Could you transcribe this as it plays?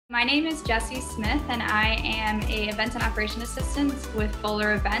My name is Jessie Smith, and I am a Events and Operation Assistant with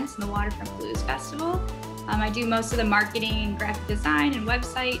Fuller Events and the Waterfront Blues Festival. I do most of the marketing and graphic design and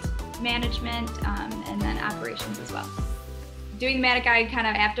website management, and then operations as well. Doing the Madak Guide kind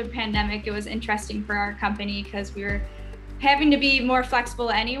of after the pandemic, it was interesting for our company because we were having to be more flexible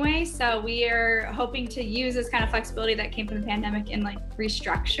anyway. So we are hoping to use this kind of flexibility that came from the pandemic and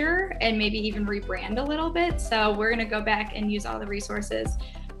restructure and maybe even rebrand a little bit. So we're gonna go back and use all the resources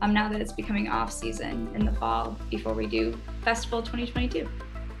now that it's becoming off season in the fall before we do Festival 2022.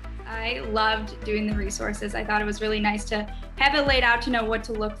 I loved doing the resources. I thought it was really nice to have it laid out to know what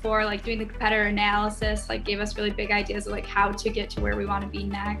to look for, doing the competitor analysis, gave us really big ideas of how to get to where we want to be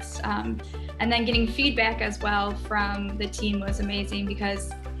next. And then getting feedback as well from the team was amazing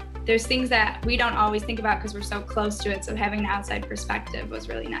because there's things that we don't always think about because we're so close to it. So having an outside perspective was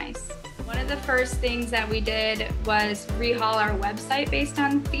really nice. One of the first things that we did was rehaul our website based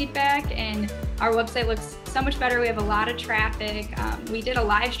on feedback, and our website looks so much better. We have a lot of traffic. We did a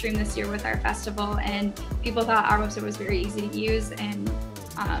live stream this year with our festival, and people thought our website was very easy to use, and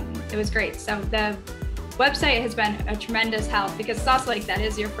it was great. So the website has been a tremendous help because it's also that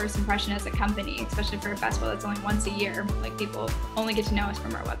is your first impression as a company, especially for a festival that's only once a year. People only get to know us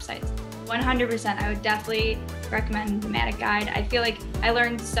from our websites. 100%, I would definitely recommend the Madak Guide. I feel like I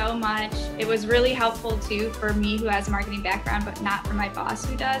learned so much. It was really helpful too for me who has a marketing background, but not for my boss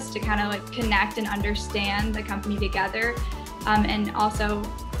who does, to kind of connect and understand the company together, and also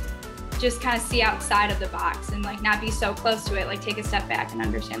just kind of see outside of the box and not be so close to it, take a step back and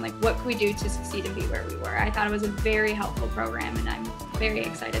understand what can we do to succeed and be where we were. I thought it was a very helpful program, and I'm very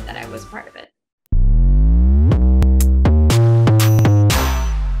excited that I was part of it.